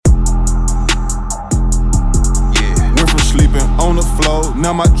on the floor.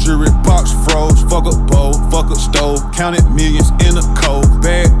 Now my jewelry box froze. Fuck a bowl, fuck a stove. Counted millions in a cold.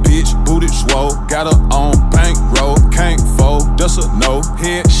 Bad bitch, booty swole. Got her on bankroll. Can't fold, that's a no.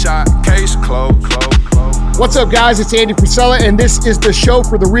 Headshot, case closed. What's up, guys? It's Andy Frisella, and this is the show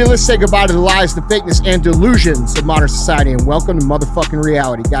for the realists. Say goodbye to the lies, the fakeness, and delusions of modern society, and welcome to motherfucking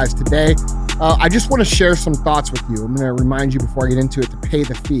reality. Guys, today, I just want to share some thoughts with you. I'm going to remind you before I get into it to pay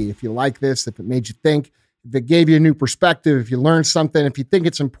the fee. If you like this, if it made you think, if it gave you a new perspective, if you learned something, if you think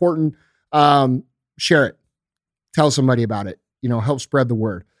it's important, share it. Tell somebody about it. You know, help spread the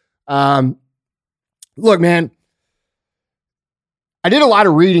word. Look, man, I did a lot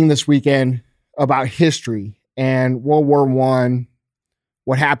of reading this weekend about history and World War I,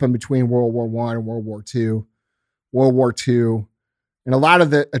 what happened between World War I and World War II, and a lot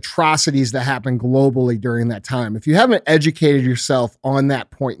of the atrocities that happened globally during that time. If you haven't educated yourself on that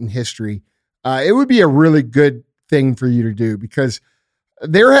point in history, it would be a really good thing for you to do, because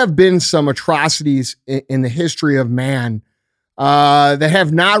there have been some atrocities in the history of man that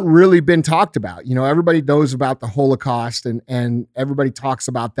have not really been talked about. You know, everybody knows about the Holocaust, and everybody talks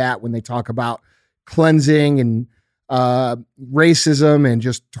about that when they talk about cleansing and racism and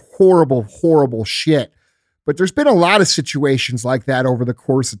just horrible, horrible shit. But there's been a lot of situations like that over the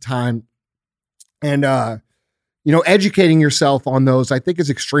course of time. And, you know, educating yourself on those, I think, is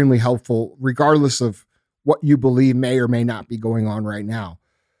extremely helpful, regardless of what you believe may or may not be going on right now.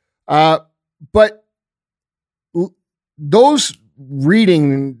 But those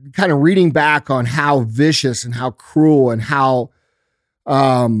reading back on how vicious and how cruel and how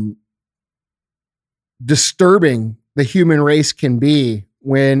disturbing the human race can be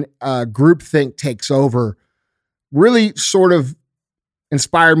when groupthink takes over really sort of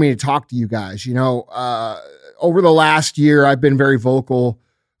inspired me to talk to you guys. You know, over the last year, I've been very vocal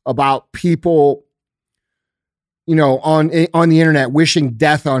about people, you know, on the internet wishing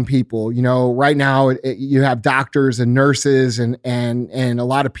death on people. You know, right now you have doctors and nurses and a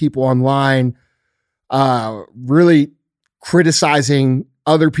lot of people online really criticizing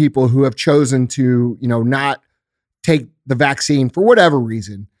other people who have chosen to, you know, not take the vaccine for whatever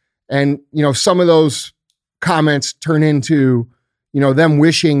reason. And, you know, some of those comments turn into, you know, them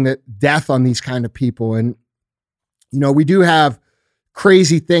wishing that death on these kind of people. And, you know, we do have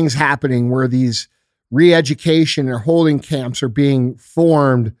crazy things happening where these re-education or holding camps are being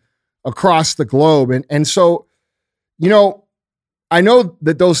formed across the globe. And so, you know, I know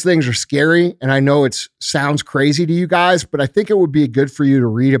that those things are scary, and I know it sounds crazy to you guys, but I think it would be good for you to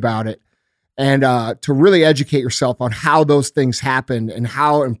read about it and to really educate yourself on how those things happened and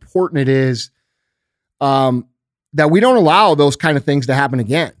how important it is that we don't allow those kind of things to happen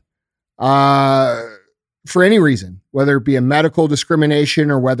again for any reason, whether it be a medical discrimination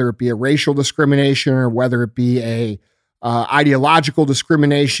or whether it be a racial discrimination or whether it be a ideological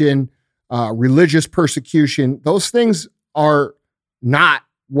discrimination, religious persecution. Those things are not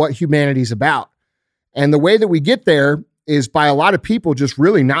what humanity's about. And the way that we get there is by a lot of people just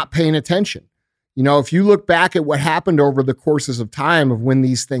really not paying attention. You know, if you look back at what happened over the courses of time of when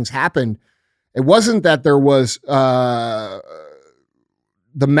these things happened, it wasn't that there was the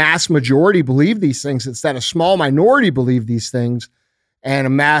mass majority believed these things. It's that a small minority believed these things and a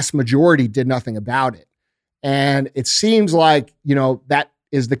mass majority did nothing about it. And it seems like, you know, that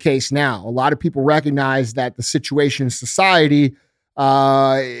is the case now. A lot of people recognize that the situation in society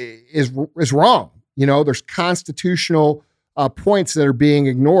is wrong. You know, there's constitutional points that are being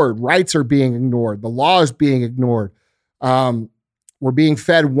ignored. Rights are being ignored. The law is being ignored. We're being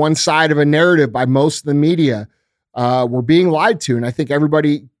fed one side of a narrative by most of the media. We're being lied to. And I think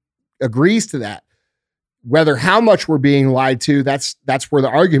everybody agrees to that. Whether how much we're being lied to, that's where the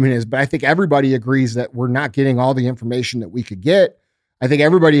argument is. But I think everybody agrees that we're not getting all the information that we could get. I think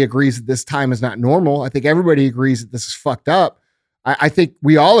everybody agrees that this time is not normal. I think everybody agrees that this is fucked up. I think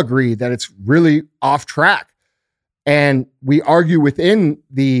we all agree that it's really off track. And we argue within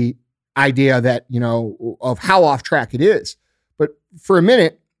the idea that, you know, of how off track it is. But for a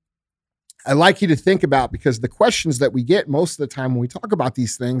minute, I'd like you to think about, because the questions that we get most of the time when we talk about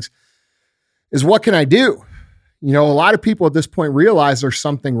these things is, what can I do? You know, a lot of people at this point realize there's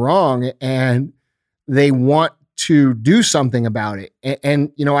something wrong and they want to do something about it.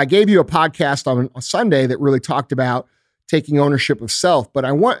 And you know, I gave you a podcast on Sunday that really talked about taking ownership of self, but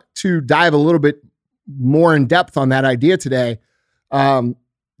I want to dive a little bit more in depth on that idea today,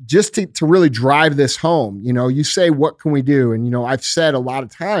 just to really drive this home. You know, you say, what can we do? And, you know, I've said a lot of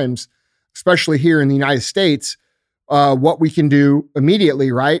times, especially here in the United States, what we can do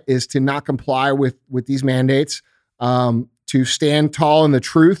immediately, right, is to not comply with these mandates, to stand tall in the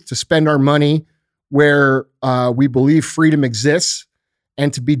truth, to spend our money where we believe freedom exists,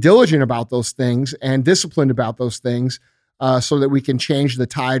 and to be diligent about those things and disciplined about those things so that we can change the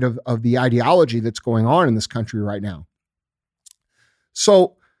tide of the ideology that's going on in this country right now.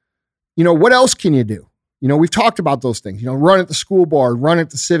 So, what else can you do? We've talked about those things, run at the school board, run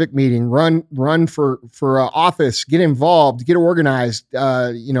at the civic meeting, run for office, get involved, get organized,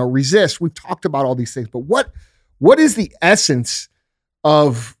 resist. We've talked about all these things, but what is the essence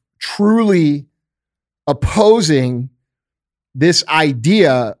of truly opposing this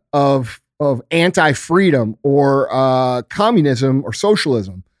idea of anti-freedom or communism or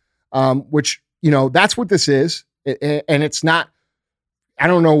socialism, which, that's what this is. And it's not, I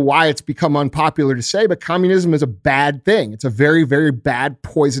don't know why it's become unpopular to say, but communism is a bad thing. It's a very, very bad,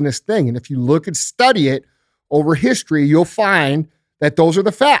 poisonous thing. And if you look and study it over history, you'll find that those are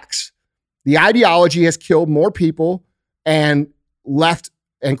the facts. The ideology has killed more people and left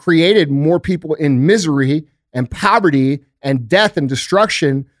and created more people in misery and poverty and death and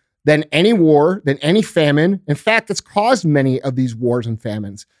destruction than any war, than any famine. In fact, it's caused many of these wars and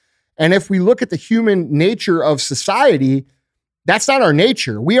famines. And if we look at the human nature of society, that's not our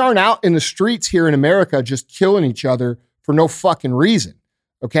nature. We aren't out in the streets here in America just killing each other for no fucking reason.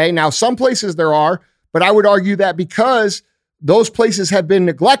 Okay. Now, some places there are, but I would argue that because those places have been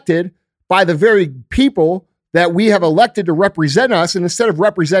neglected by the very people that we have elected to represent us. And instead of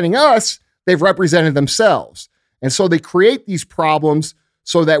representing us, they've represented themselves. And so they create these problems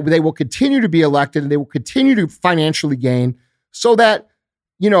so that they will continue to be elected and they will continue to financially gain so that,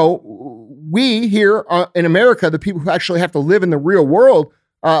 we here in America, the people who actually have to live in the real world,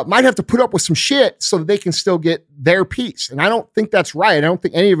 might have to put up with some shit so that they can still get their piece. And I don't think that's right. I don't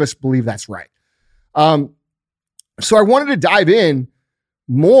think any of us believe that's right. So I wanted to dive in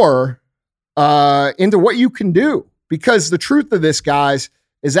more into what you can do, because the truth of this, guys,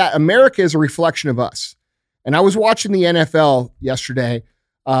 is that America is a reflection of us. And I was watching the NFL yesterday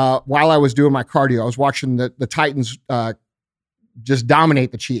while I was doing my cardio. I was watching the Titans just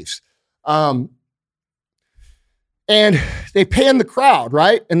dominate the Chiefs. And they panned the crowd,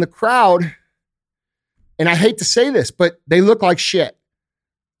 right? And the crowd, and I hate to say this, but they look like shit.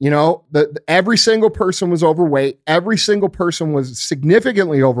 Every single person was overweight. Every single person was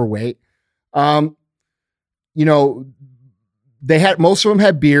significantly overweight. They had, most of them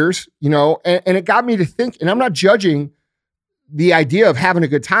had beers, and it got me to think, and I'm not judging the idea of having a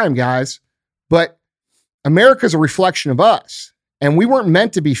good time, guys, but America's a reflection of us. And we weren't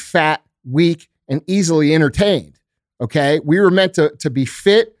meant to be fat, weak, and easily entertained. Okay. We were meant to be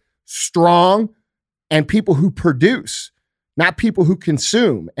fit, strong, and people who produce, not people who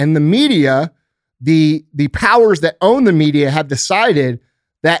consume. And the media, the powers that own the media have decided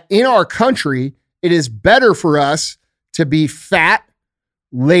that in our country, it is better for us to be fat,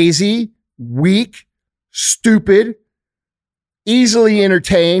 lazy, weak, stupid, easily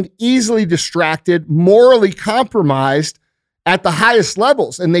entertained, easily distracted, morally compromised at the highest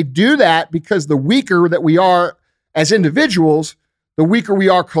levels. And they do that because the weaker that we are as individuals, the weaker we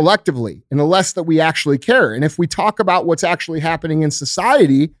are collectively and the less that we actually care. And if we talk about what's actually happening in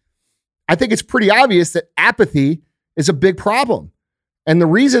society, I think it's pretty obvious that apathy is a big problem. And the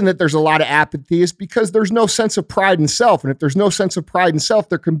reason that there's a lot of apathy is because there's no sense of pride in self. And if there's no sense of pride in self,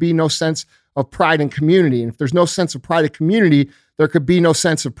 there can be no sense of pride in community. And if there's no sense of pride in community, there could be no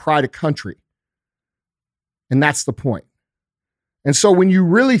sense of pride of country. And that's the point. And so when you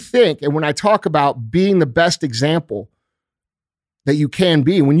really think, and when I talk about being the best example that you can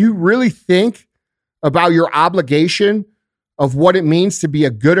be, when you really think about your obligation of what it means to be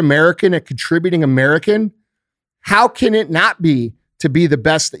a good American, a contributing American, how can it not be to be the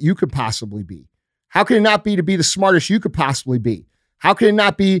best that you could possibly be? How can it not be to be the smartest you could possibly be? How can it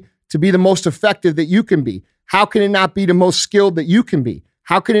not be to be the most effective that you can be? How can it not be the most skilled that you can be?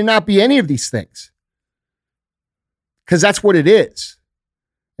 How can it not be any of these things? Because that's what it is.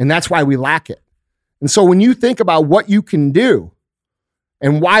 And that's why we lack it. And so when you think about what you can do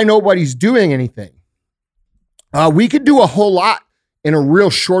and why nobody's doing anything, we could do a whole lot in a real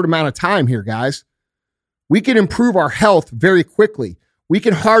short amount of time here, guys. We can improve our health very quickly. We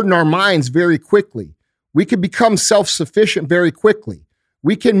can harden our minds very quickly. We can become self-sufficient very quickly.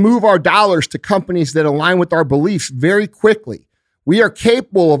 We can move our dollars to companies that align with our beliefs very quickly. We are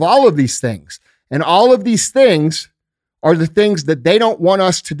capable of all of these things. And all of these things are the things that they don't want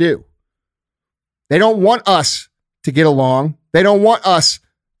us to do. They don't want us to get along. They don't want us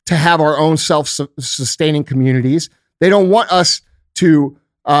to have our own self-sustaining communities. They don't want us to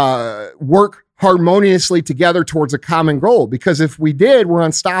work harmoniously together towards a common goal, because if we did, we're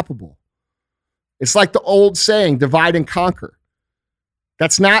unstoppable. It's like the old saying, divide and conquer.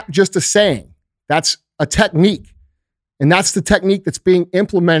 That's not just a saying. That's a technique. And that's the technique that's being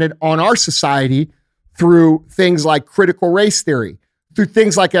implemented on our society through things like critical race theory, through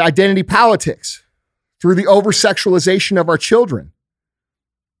things like identity politics, through the over-sexualization of our children.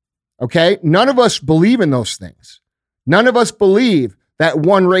 Okay? None of us believe in those things. None of us believe that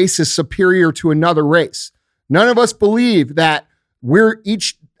one race is superior to another race. None of us believe that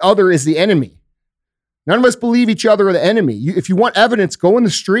each other is the enemy. None of us believe each other are the enemy. If you want evidence, go in the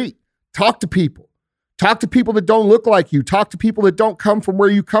street. Talk to people. Talk to people that don't look like you. Talk to people that don't come from where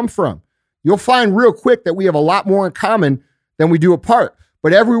you come from. You'll find real quick that we have a lot more in common than we do apart.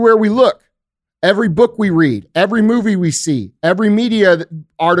 But everywhere we look, every book we read, every movie we see, every media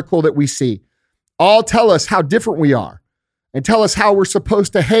article that we see, all tell us how different we are and tell us how we're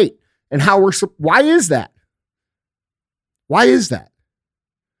supposed to hate and why is that? Why is that?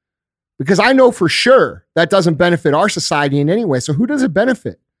 Because I know for sure that doesn't benefit our society in any way. So who does it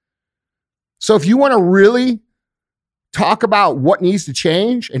benefit? So if you want to really talk about what needs to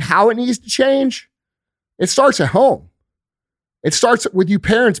change and how it needs to change, it starts at home. It starts with you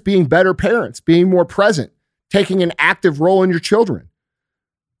parents being better parents, being more present, taking an active role in your children.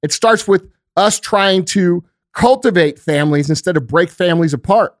 It starts with us trying to cultivate families instead of break families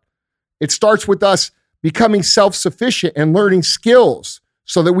apart. It starts with us becoming self-sufficient and learning skills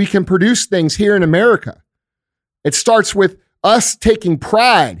so that we can produce things here in America. It starts with us taking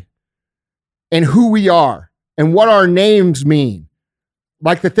pride in who we are and what our names mean,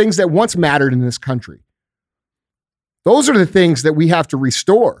 like the things that once mattered in this country. Those are the things that we have to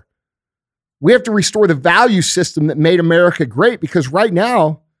restore. We have to restore the value system that made America great, because right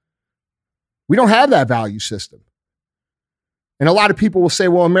now, we don't have that value system. And a lot of people will say,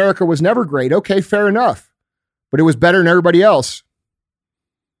 well, America was never great. Okay, fair enough. But it was better than everybody else.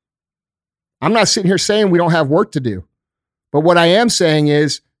 I'm not sitting here saying we don't have work to do. But what I am saying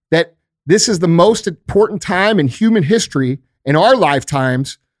is that this is the most important time in human history, in our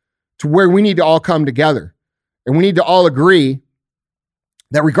lifetimes, to where we need to all come together. And we need to all agree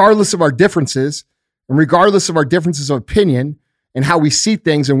that regardless of our differences, and regardless of our differences of opinion and how we see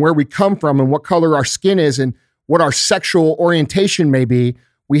things and where we come from and what color our skin is and what our sexual orientation may be,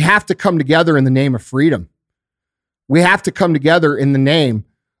 we have to come together in the name of freedom. We have to come together in the name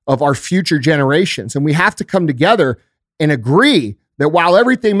of our future generations. And we have to come together and agree that while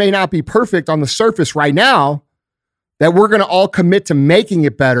everything may not be perfect on the surface right now, that we're going to all commit to making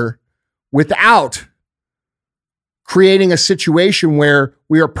it better without creating a situation where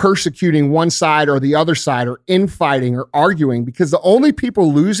we are persecuting one side or the other side or infighting or arguing, because the only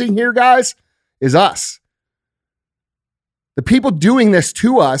people losing here, guys, is us. The people doing this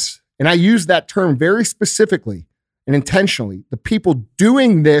to us, and I use that term very specifically and intentionally, the people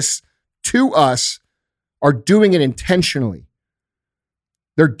doing this to us are doing it intentionally.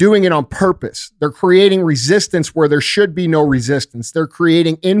 They're doing it on purpose. They're creating resistance where there should be no resistance. They're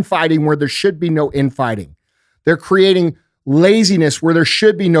creating infighting where there should be no infighting. They're creating laziness where there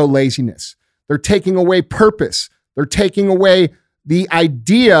should be no laziness. They're taking away purpose. They're taking away the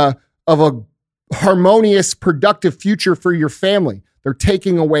idea of a harmonious, productive future for your family. They're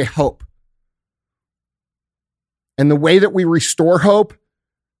taking away hope. And the way that we restore hope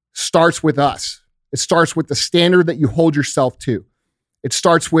starts with us. It starts with the standard that you hold yourself to. It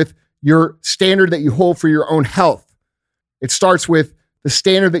starts with your standard that you hold for your own health. It starts with the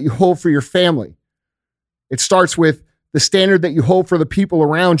standard that you hold for your family. It starts with the standard that you hold for the people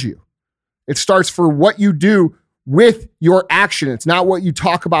around you. It starts for what you do with your action. It's not what you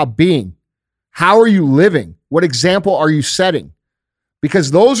talk about being. How are you living? What example are you setting?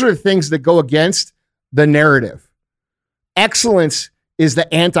 Because those are the things that go against the narrative. Excellence is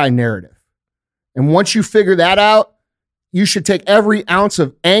the anti-narrative. And once you figure that out, you should take every ounce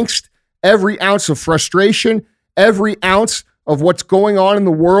of angst, every ounce of frustration, every ounce of what's going on in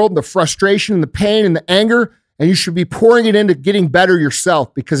the world, the frustration and the pain and the anger, and you should be pouring it into getting better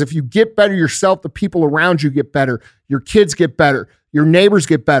yourself. Because if you get better yourself, the people around you get better, your kids get better, your neighbors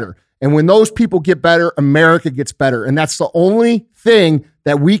get better. And when those people get better, America gets better. And that's the only thing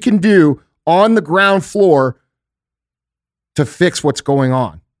that we can do on the ground floor to fix what's going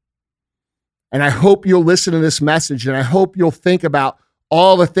on. And I hope you'll listen to this message, and I hope you'll think about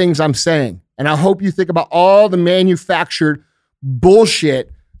all the things I'm saying. And I hope you think about all the manufactured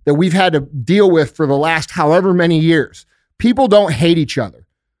bullshit that we've had to deal with for the last however many years. People don't hate each other.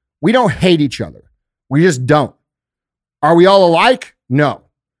 We don't hate each other. We just don't. Are we all alike? No.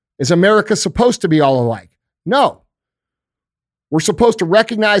 Is America supposed to be all alike? No. We're supposed to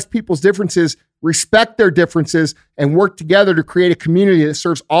recognize people's differences, respect their differences, and work together to create a community that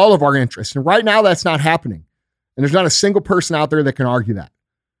serves all of our interests. And right now, that's not happening. And there's not a single person out there that can argue that.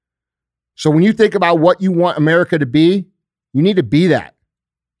 So when you think about what you want America to be, you need to be that.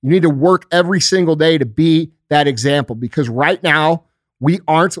 You need to work every single day to be that example, because right now we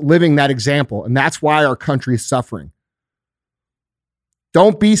aren't living that example. And that's why our country is suffering.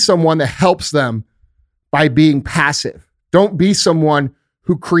 Don't be someone that helps them by being passive. Don't be someone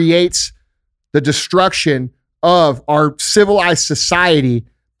who creates the destruction of our civilized society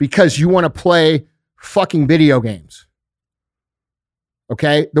because you want to play fucking video games.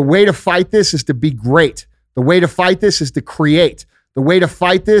 Okay? The way to fight this is to be great. The way to fight this is to create. The way to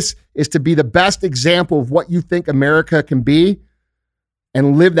fight this is to be the best example of what you think America can be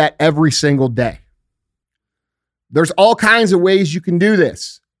and live that every single day. There's all kinds of ways you can do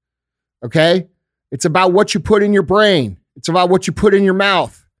this. Okay? It's about what you put in your brain. It's about what you put in your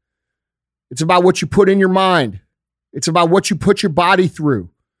mouth. It's about what you put in your mind. It's about what you put your body through.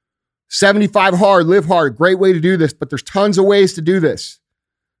 75 hard, live hard, great way to do this, but there's tons of ways to do this.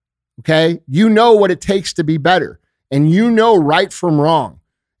 Okay? You know what it takes to be better, and you know right from wrong,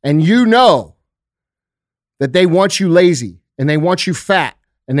 and you know that they want you lazy, and they want you fat,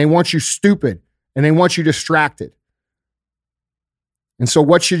 and they want you stupid, and they want you distracted. And so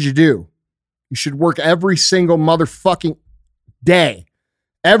what should you do? You should work every single motherfucking day,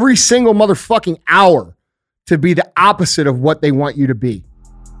 every single motherfucking hour to be the opposite of what they want you to be.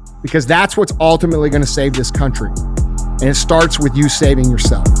 Because that's what's ultimately going to save this country. And it starts with you saving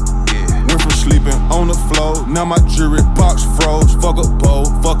yourself. Yeah. Went from sleeping on the floor, now my jewelry box froze. Fuck a bowl,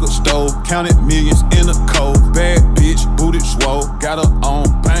 fuck a stove, counted millions in a cold. Bad bitch, booted swole, got her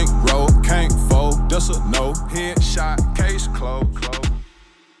on bankroll, can't fold, that's a no. Head